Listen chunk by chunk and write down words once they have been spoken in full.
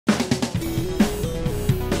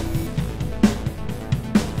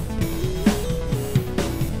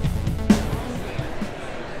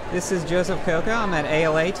this is Joseph Coca. I'm at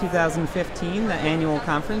ALA 2015, the annual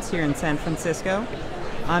conference here in San Francisco.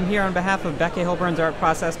 I'm here on behalf of Becca Hilburn's Art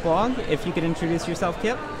Process blog. If you could introduce yourself,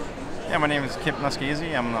 Kip. Yeah, my name is Kip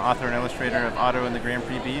Noschese. I'm the author and illustrator of Otto and the Grand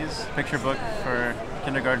Prix Bees, picture book for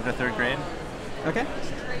kindergarten to third grade. Okay.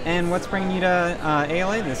 And what's bringing you to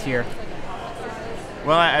ALA this year?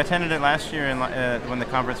 Well, I attended it last year when the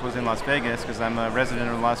conference was in Las Vegas, because I'm a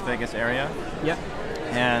resident of the Las Vegas area. Yep.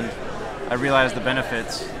 And I realized the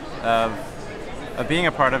benefits of being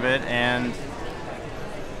a part of it, and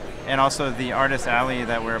also the Artist Alley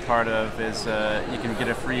that we're a part of is you can get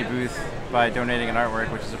a free booth by donating an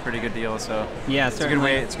artwork, which is a pretty good deal. So yeah, it's a good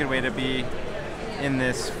way. It's a good way to be in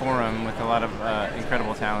this forum with a lot of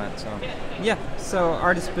incredible talent. So yeah. So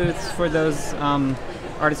artist booths, for those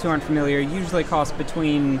artists who aren't familiar, usually cost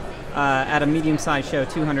between at a medium-sized show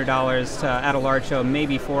 $200 to at a large show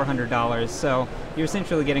maybe $400. So you're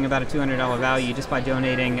essentially getting about a $200 value just by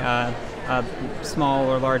donating a small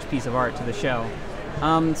or large piece of art to the show.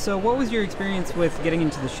 So what was your experience with getting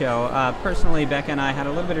into the show? Personally, Becca and I had a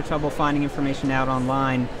little bit of trouble finding information out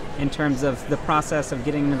online in terms of the process of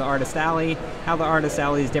getting into the Artist Alley, how the Artist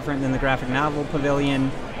Alley is different than the graphic novel pavilion,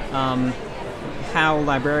 how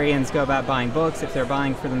librarians go about buying books, if they're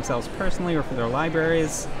buying for themselves personally or for their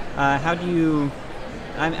libraries. How do you,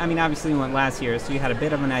 I mean, obviously you went last year, so you had a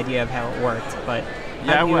bit of an idea of how it worked, but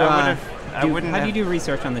how do you do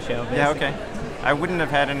research on the show, basically? Yeah, okay. I wouldn't have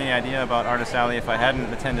had any idea about Artist Alley if I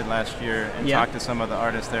hadn't attended last year and talked to some of the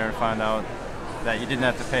artists there and found out that you didn't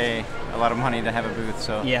have to pay a lot of money to have a booth.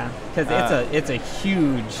 So yeah, because it's a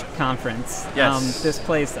huge conference. Yes. This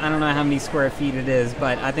place, I don't know how many square feet it is,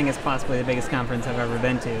 but I think it's possibly the biggest conference I've ever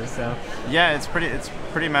been to. So yeah, it's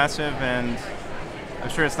pretty massive, and I'm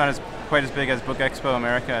sure it's not quite as big as Book Expo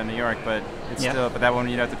America in New York, but it's still. But that one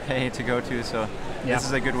you'd have to pay to go to. So this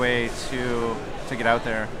is a good way to get out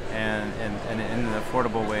there and in an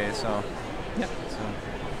affordable way. So yeah. So,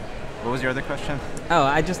 what was your other question? Oh,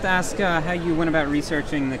 I just asked how you went about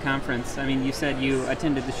researching the conference. I mean, you said you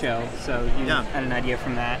attended the show, so you had an idea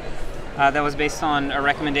from that. That was based on a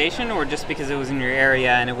recommendation, or just because it was in your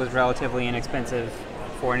area and it was relatively inexpensive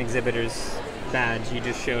for an exhibitor's badge, you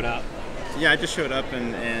just showed up? Yeah, I just showed up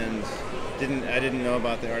and I didn't know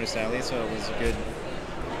about the Artist Alley, so it was good.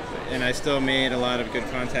 And I still made a lot of good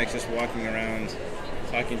contacts just walking around,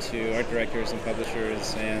 talking to art directors and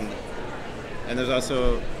publishers, and there's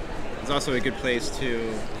also a good place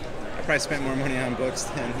to. I probably spent more money on books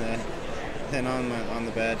than on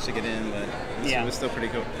the badge to get in, but it was still pretty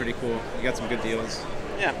cool. You got some good deals.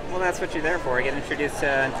 Yeah, well, that's what you're there for. Get introduced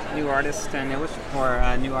to new artists and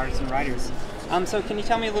new artists and writers. So can you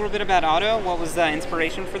tell me a little bit about Otto? What was the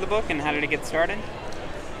inspiration for the book, and how did it get started?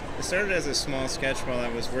 It started as a small sketch while I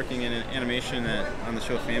was working in animation on the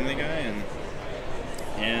show Family Guy,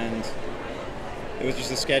 and it was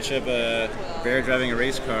just a sketch of a bear driving a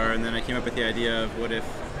race car, and then I came up with the idea of what if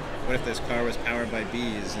this car was powered by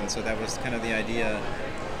bees, and so that was kind of the idea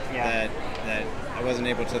that I wasn't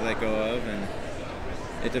able to let go of, and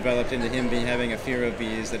it developed into him having a fear of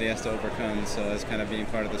bees that he has to overcome, so as kind of being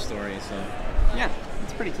part of the story. So yeah,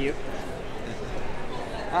 it's pretty cute.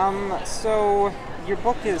 So your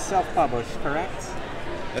book is self-published, correct?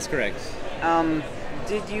 That's correct.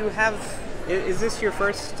 Did you have? Is this your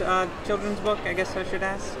first children's book? I guess I should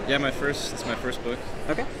ask. Yeah, it's my first book.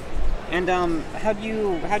 Okay. And how do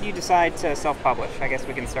you decide to self-publish? I guess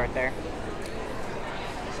we can start there.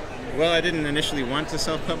 Well, I didn't initially want to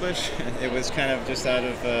self-publish. It was kind of just out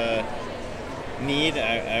of need.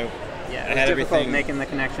 It was had difficult everything. Making the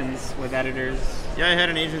connections with editors. Yeah, I had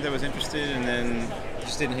an agent that was interested, and then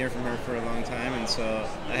just didn't hear from her for a long time, and so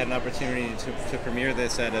I had an opportunity to premiere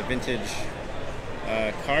this at a vintage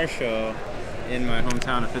car show in my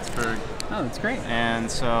hometown of Pittsburgh. Oh, that's great. And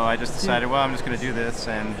so I just decided, well, I'm just going to do this.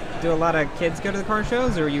 And do a lot of kids go to the car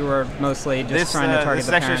shows, or you were mostly just trying to target the parents?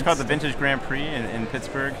 This actually is called the Vintage Grand Prix in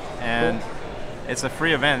Pittsburgh, and it's a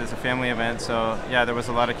free event. It's a family event. So yeah, there was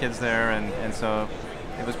a lot of kids there, and so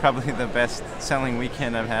it was probably the best selling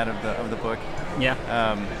weekend I've had of the book. Yeah.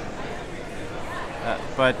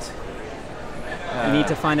 But you need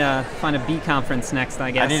to find a bee conference next,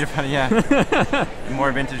 I guess. I need to find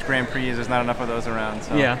more vintage Grand Prix. There's not enough of those around.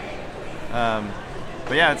 So. Yeah.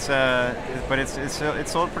 But yeah,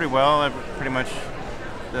 it's sold pretty well. Pretty much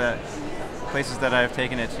the places that I've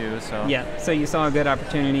taken it to. So yeah. So you saw a good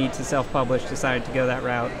opportunity to self-publish, decided to go that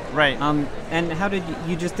route. Right. And how did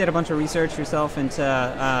you just did a bunch of research yourself into?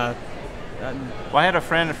 Well, I had a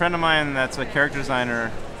friend of mine that's a character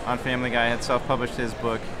designer on Family Guy had self-published his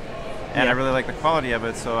book, and I really like the quality of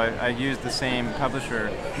it, so I used the same publisher.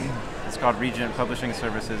 It's called Regent Publishing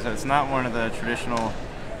Services. It's not one of the traditional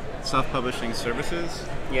self-publishing services.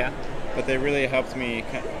 Yeah. But they really helped me,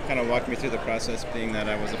 kind of walk me through the process, being that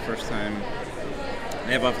I was a first-time.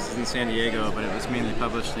 They have offices in San Diego, but it was mainly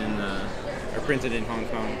published or printed in Hong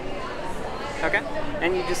Kong. Okay.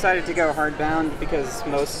 And you decided to go hardbound because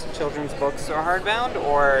most children's books are hardbound,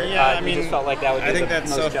 or you just felt like that would do the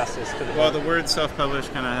most justice to the book? Well, the word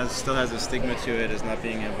self-published kind of still has a stigma to it as not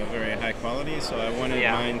being of a very high quality, so I wanted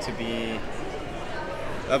mine to be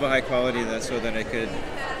of a high quality so that I could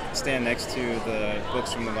stand next to the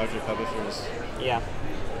books from the larger publishers. Yeah.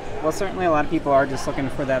 Well, certainly a lot of people are just looking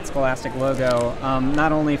for that Scholastic logo,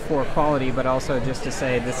 not only for quality, but also just to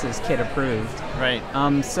say this is kid approved. Right.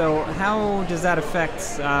 So how does that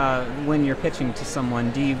affect when you're pitching to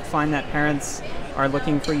someone? Do you find that parents are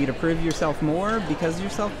looking for you to prove yourself more because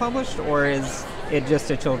you're self-published, or is it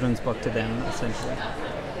just a children's book to them, essentially?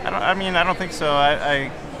 I don't think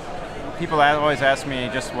so. People always ask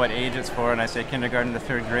me just what age it's for, and I say kindergarten to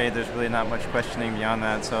third grade. There's really not much questioning beyond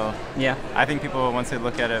that. So yeah, I think people, once they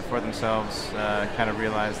look at it for themselves, kind of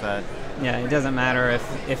realize that. Yeah, it doesn't matter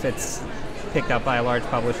if it's picked up by a large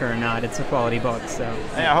publisher or not. It's a quality book. So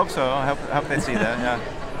yeah, I hope so. I hope they see that. Yeah.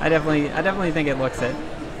 I definitely think it looks it.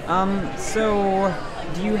 So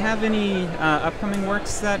do you have any upcoming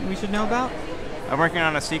works that we should know about? I'm working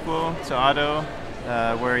on a sequel to Otto.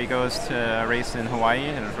 Where he goes to a race in Hawaii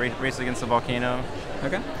and a race against the volcano.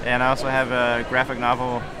 Okay. And I also have a graphic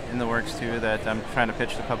novel in the works too that I'm trying to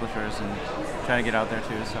pitch to publishers and trying to get out there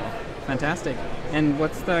too. So. Fantastic. And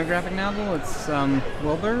what's the graphic novel? It's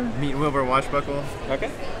Wilbur? Meet Wilbur Washbuckle.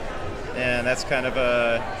 Okay. And that's kind of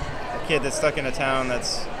a kid that's stuck in a town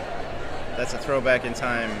that's a throwback in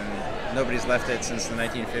time. And nobody's left it since the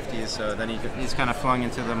 1950s. So then he's kind of flung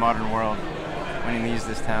into the modern world when he leaves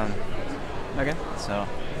this town. Okay. So,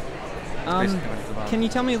 can you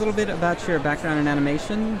tell me a little bit about your background in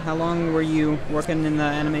animation? How long were you working in the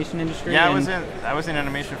animation industry? Yeah, I was in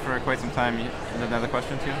animation for quite some time. You have another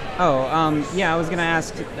question too? Oh, yeah, I was going to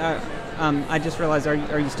ask. I just realized,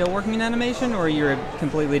 are you still working in animation, or you're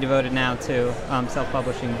completely devoted now to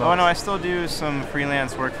self-publishing books? Oh no, I still do some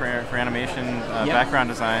freelance work for animation. Background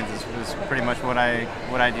designs is pretty much what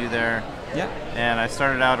I do there. Yeah. And I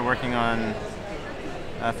started out working on.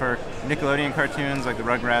 For Nickelodeon cartoons like the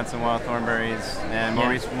Rugrats and Wild Thornberrys, and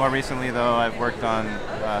more recently though I've worked on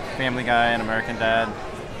Family Guy and American Dad,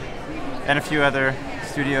 and a few other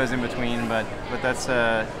studios in between. But that's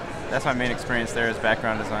my main experience there is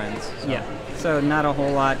background designs. So. Yeah. So not a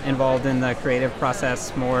whole lot involved in the creative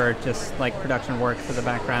process, more just like production work for the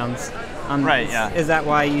backgrounds. Right. Yeah. Is that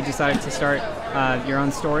why you decided to start your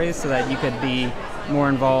own stories so that you could be more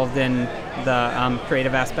involved in the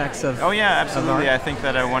creative aspects of? Oh yeah, absolutely. I think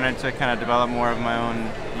that I wanted to kind of develop more of my own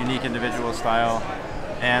unique individual style,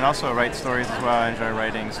 and also write stories as well. I enjoy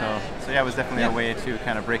writing, so yeah, it was definitely a way to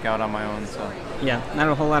kind of break out on my own. So yeah, not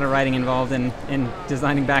a whole lot of writing involved in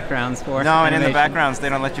designing backgrounds for no, animation. And in the backgrounds, they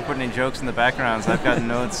don't let you put any jokes in the backgrounds. I've gotten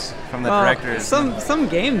notes from the directors. Some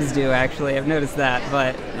games do actually. I've noticed that,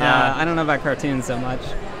 but I don't know about cartoons so much.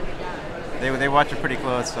 They watch it pretty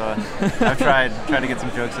close, so I've tried to get some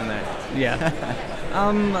jokes in there. Yeah.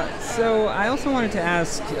 So I also wanted to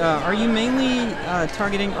ask, are you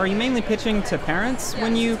mainly pitching to parents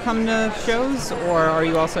when you come to shows, or are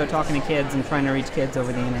you also talking to kids and trying to reach kids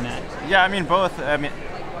over the internet? Yeah, I mean both. I mean,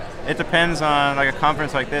 it depends on like a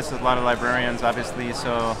conference like this. There's a lot of librarians, obviously,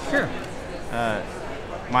 so sure.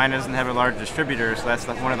 Mine doesn't have a large distributor, so that's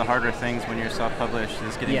one of the harder things when you're self-published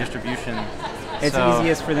is getting distribution. It's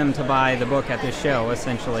easiest for them to buy the book at this show,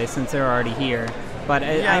 essentially, since they're already here. But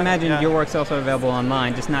I imagine your work's also available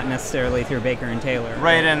online, just not necessarily through Baker and Taylor.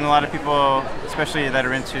 Right, and a lot of people, especially that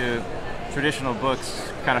are into traditional books,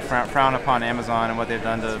 kind of frown upon Amazon and what they've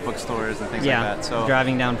done to bookstores and things like that. So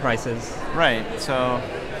driving down prices. Right. So,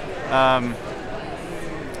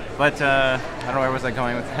 but I don't know where was I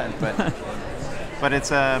going with that, but it's.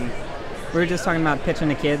 We were just talking about pitching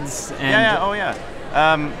to kids. And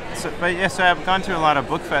So I've gone to a lot of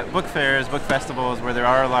book fairs, book festivals where there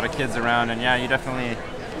are a lot of kids around, and you definitely,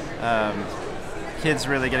 kids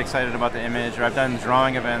really get excited about the image. Or I've done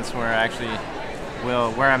drawing events where I actually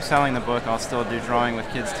where I'm selling the book, I'll still do drawing with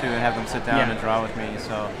kids too and have them sit down and draw with me.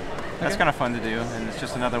 So that's kind of fun to do, and it's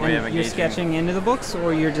just another way of engaging. You're sketching into the books,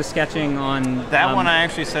 or you're just sketching on? That one I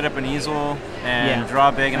actually set up an easel and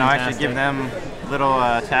draw big, and I'll actually give them little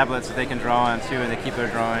tablets that they can draw on too, and they keep their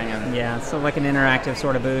drawing. And so like an interactive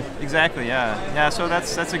sort of booth. Exactly, yeah. So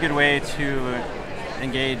that's a good way to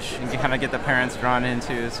engage and kind of get the parents drawn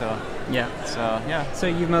into. So So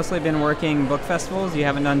you've mostly been working book festivals. You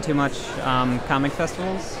haven't done too much comic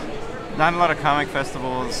festivals. Not a lot of comic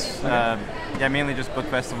festivals. Mainly just book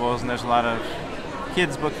festivals, and there's a lot of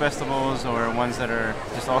kids book festivals or ones that are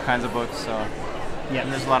just all kinds of books. So Yeah.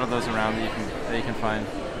 and there's a lot of those around that you can find.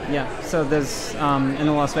 Yeah. So there's in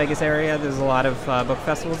the Las Vegas area, there's a lot of book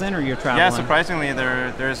festivals in, or you're traveling? Yeah, surprisingly,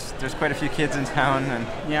 there's quite a few kids in town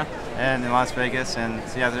and in Las Vegas, and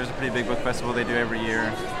so, yeah, there's a pretty big book festival they do every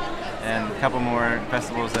year, and a couple more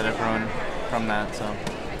festivals that have grown from that. So.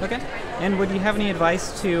 Okay. And would you have any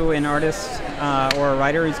advice to an artist or a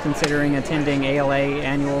writer who's considering attending ALA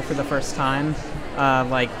Annual for the first time,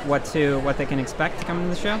 like what they can expect to come to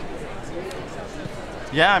the show?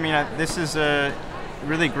 Yeah, I mean, this is a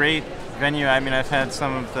really great venue. I mean, I've had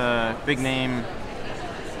some of the big name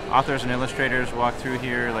authors and illustrators walk through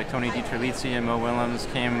here, like Tony DiTerlizzi and Mo Willems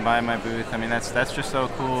came by my booth. I mean, that's just so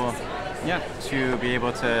cool. Yeah. To be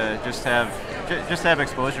able to just have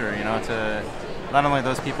exposure, to not only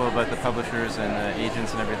those people but the publishers and the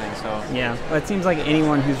agents and everything. So yeah, well, it seems like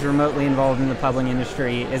anyone who's remotely involved in the publishing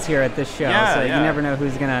industry is here at this show. So you never know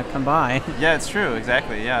who's gonna come by. Yeah, it's true.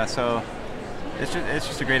 Exactly. Yeah. So it's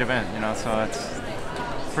just a great event, So it's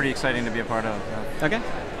pretty exciting to be a part of. Yeah. Okay.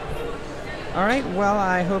 All right. Well,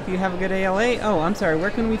 I hope you have a good ALA. Oh, I'm sorry.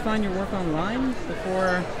 Where can we find your work online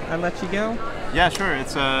before I let you go? Yeah, sure.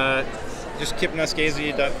 It's just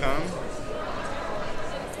kipnoschese.com.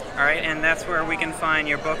 All right, and that's where we can find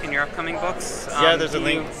your book and your upcoming books. Yeah, there's a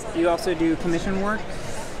link. Do you also do commission work?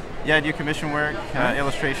 Yeah, I do commission work,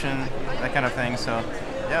 illustration, that kind of thing. So,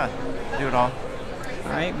 yeah, do it all.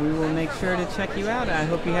 All right, we will make sure to check you out. I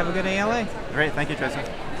hope you have a good ALA. Great, thank you, Tristan.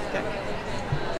 Okay.